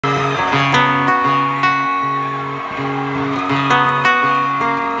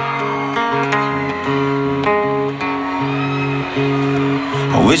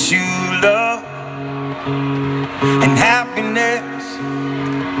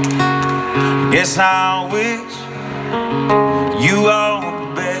Yes, I wish you all the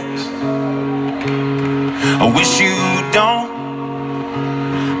best. I wish you don't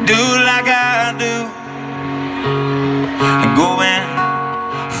do like I do and go and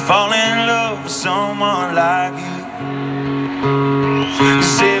fall in love with someone like you.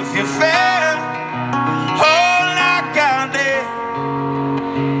 'Cause if you fell like I did,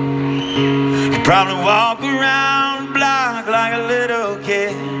 you'd probably walk around the block like a little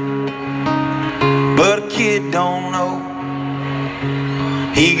kid. But a kid don't know,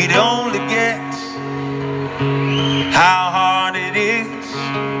 he could only guess how hard it is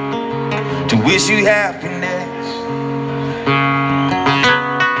to wish you happiness.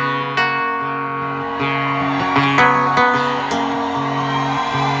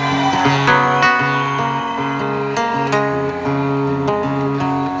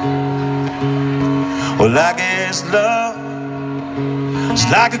 Well, I guess love is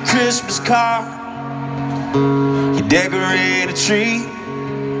like a Christmas card. You decorate a tree,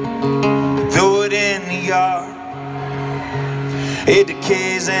 throw it in the yard. It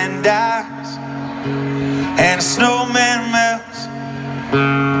decays and dies, and the snowman melts.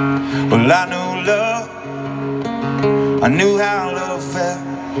 Well, I knew love, I knew how love felt.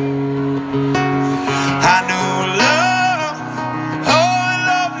 I knew love, oh,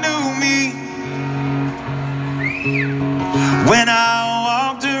 love knew me. When I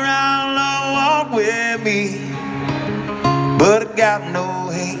walked around, love walked with me. But I got no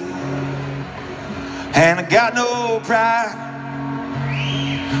hate, and I got no pride.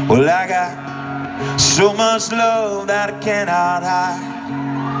 Well, I got so much love that I cannot hide.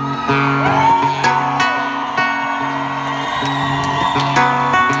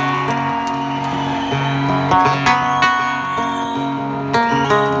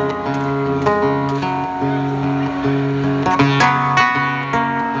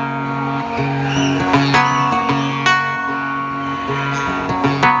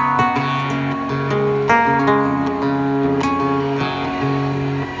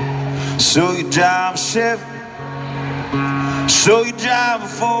 So you drive a Chevy, so you drive a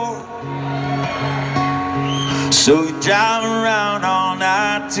Ford, so you drive around all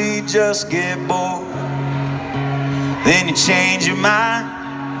night till you just get bored. Then you change your mind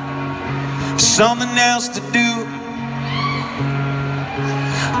for something else to do.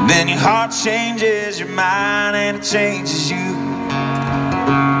 Then your heart changes your mind and it changes you.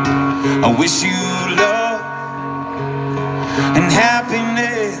 I wish you love and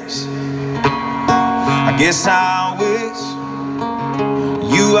happiness. I guess I wish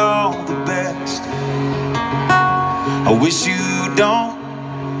you all the best. I wish you don't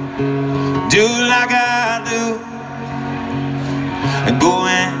do like I do and go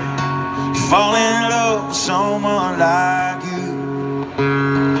and fall in love with someone like you.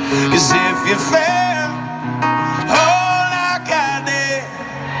 'Cause if you fell, oh, like I did,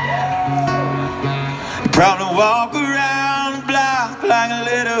 you'd probably walk around the block like a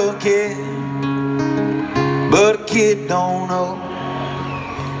little kid. But a kid don't know,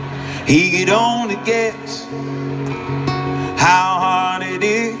 he could only guess how hard it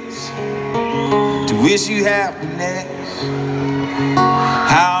is to wish you happiness.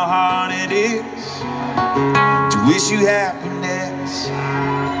 How hard it is to wish you happiness.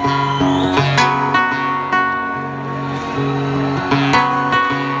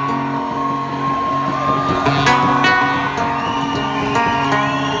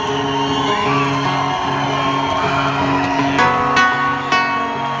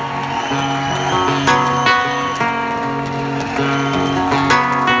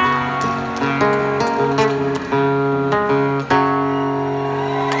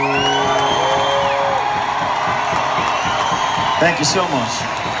 Thank you so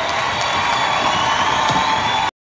much.